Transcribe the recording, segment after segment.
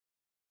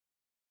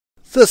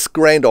This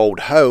grand old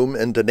home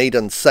in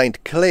Dunedin's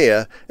St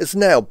Clair is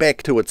now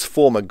back to its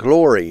former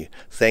glory,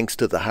 thanks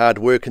to the hard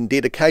work and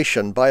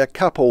dedication by a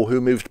couple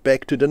who moved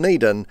back to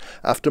Dunedin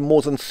after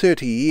more than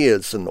 30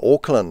 years in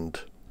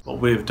Auckland. What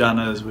we've done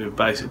is we've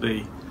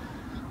basically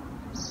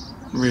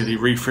really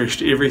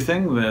refreshed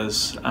everything.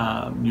 There's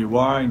new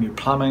wiring, new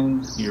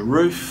plumbing, new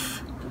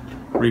roof,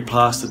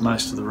 replastered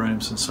most of the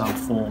rooms in some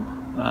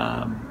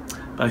form.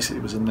 Basically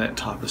it was in that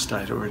type of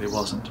state, it really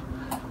wasn't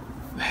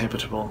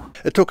habitable.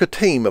 It took a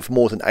team of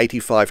more than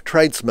 85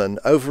 tradesmen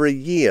over a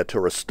year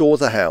to restore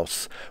the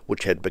house,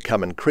 which had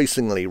become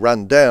increasingly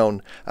run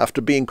down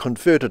after being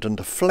converted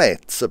into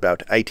flats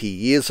about 80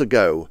 years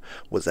ago,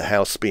 with the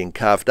house being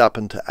carved up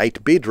into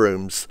 8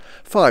 bedrooms,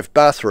 5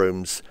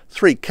 bathrooms,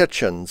 3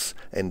 kitchens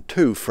and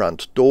 2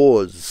 front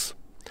doors.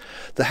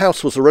 The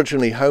house was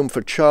originally home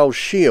for Charles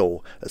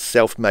Shiel, a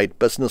self-made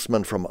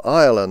businessman from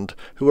Ireland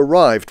who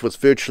arrived with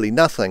virtually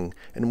nothing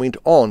and went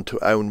on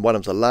to own one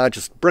of the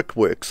largest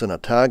brickworks in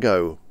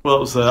Otago. Well, it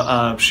was the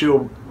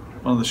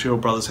one of the Shiel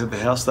brothers had the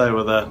house. They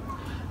were one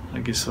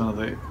of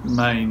the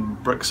main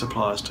brick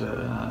suppliers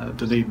to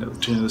Dunedin at the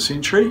turn of the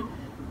century.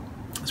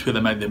 That's where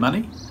they made their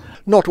money.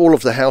 Not all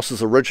of the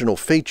house's original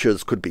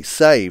features could be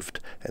saved,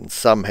 and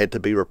some had to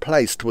be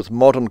replaced with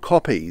modern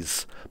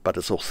copies, but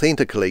as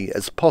authentically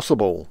as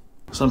possible.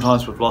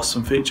 Sometimes we've lost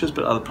some features,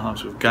 but other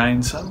times we've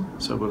gained some.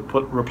 So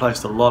we've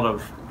replaced a lot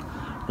of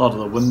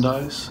the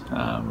windows.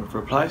 We've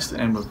replaced,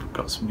 and we've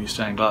got some new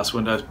stained glass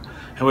windows.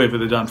 However,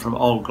 they're done from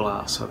old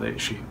glass, so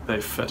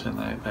they fit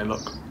and they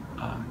look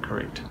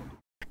correct.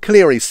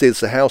 Cleary says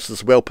the house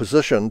is well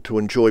positioned to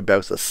enjoy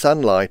both the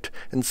sunlight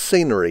and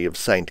scenery of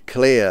St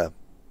Clair.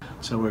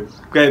 So we're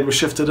glad we're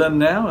shifted in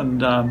now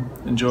and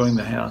enjoying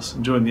the house,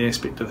 enjoying the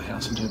aspect of the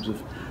house in terms of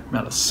the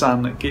amount of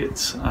sun it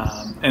gets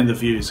and the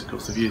views. Of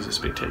course, the views are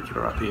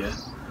spectacular up here,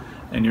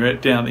 and you're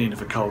down the end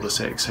of a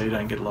cul-de-sac, so you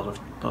don't get a lot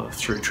of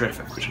through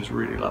traffic, which is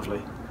really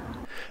lovely.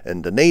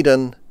 In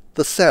Dunedin,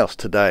 the South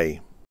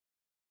Today.